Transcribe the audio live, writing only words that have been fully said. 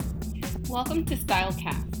Welcome to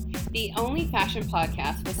Stylecast, the only fashion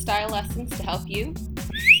podcast with style lessons to help you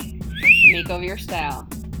make over your style.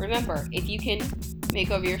 Remember, if you can make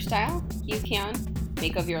over your style, you can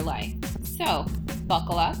make over your life. So,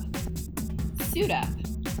 buckle up, suit up,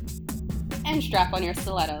 and strap on your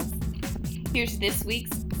stilettos. Here's this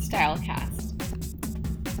week's Stylecast.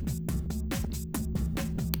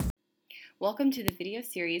 Welcome to the video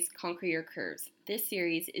series Conquer Your Curves. This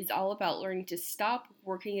series is all about learning to stop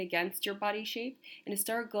working against your body shape and to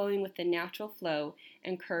start going with the natural flow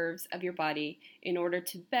and curves of your body in order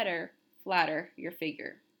to better flatter your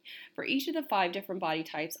figure. For each of the 5 different body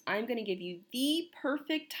types, I'm going to give you the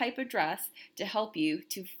perfect type of dress to help you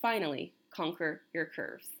to finally conquer your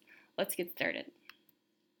curves. Let's get started.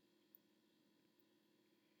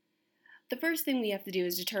 The first thing we have to do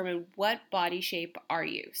is determine what body shape are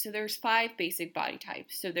you. So there's 5 basic body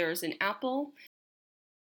types. So there's an apple,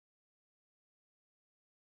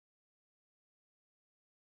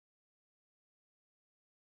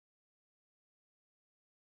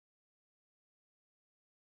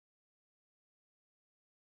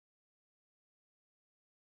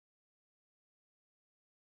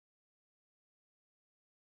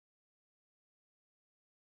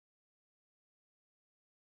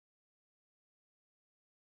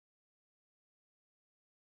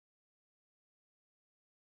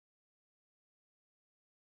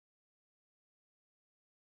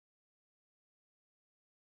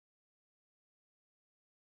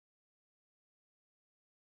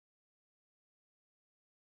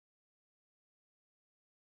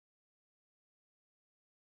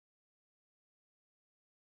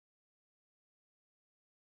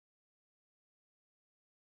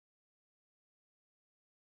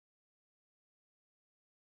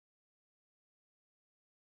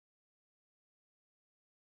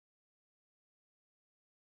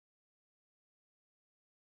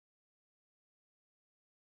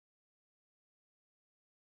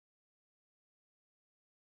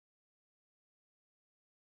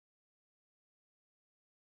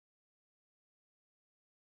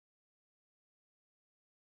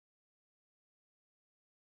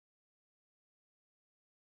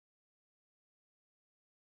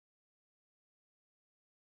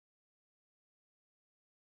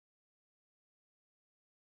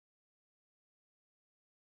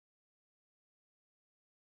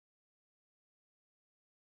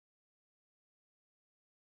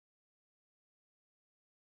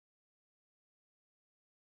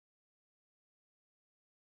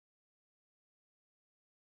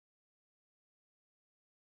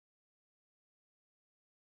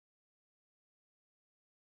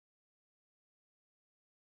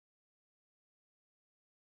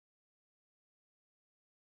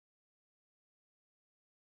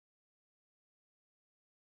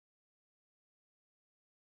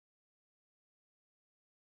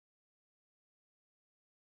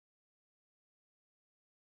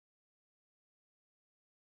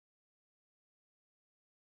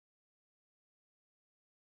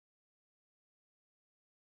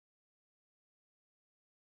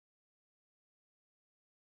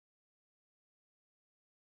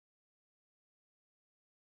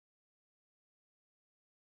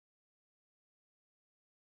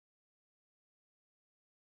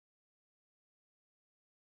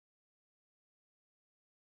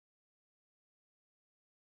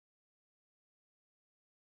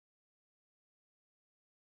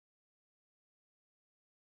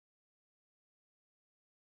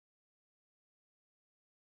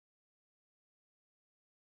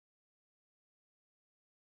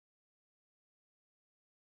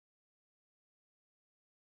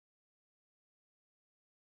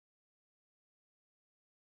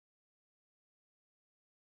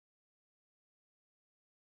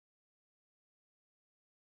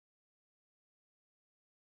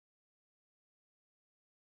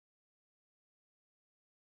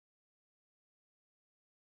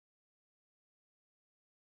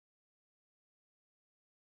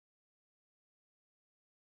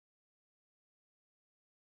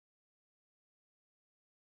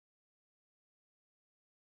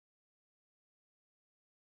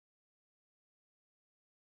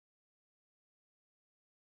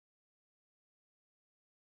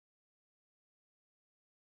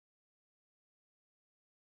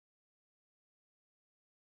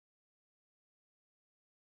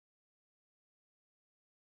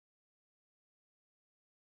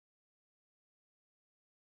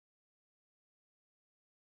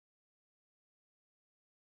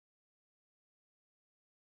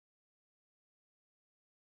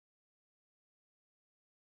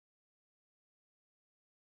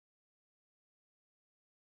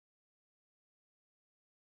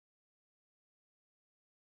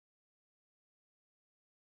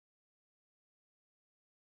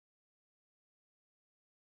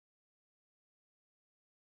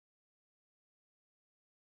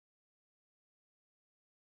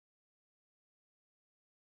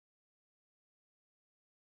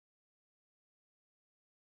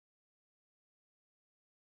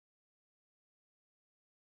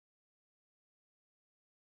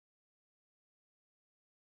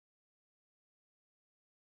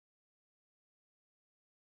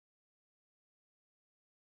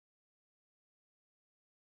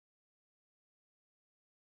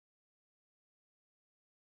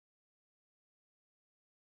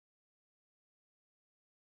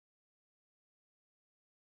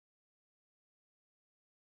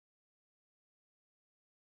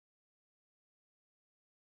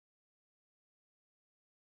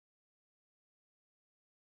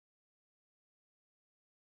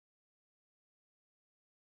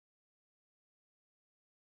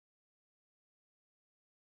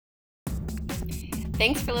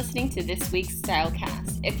 Thanks for listening to this week's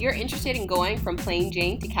Stylecast. If you're interested in going from plain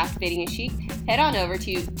Jane to captivating and chic, head on over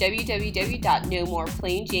to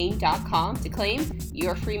www.nomoreplainjane.com to claim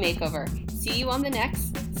your free makeover. See you on the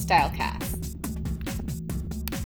next Stylecast.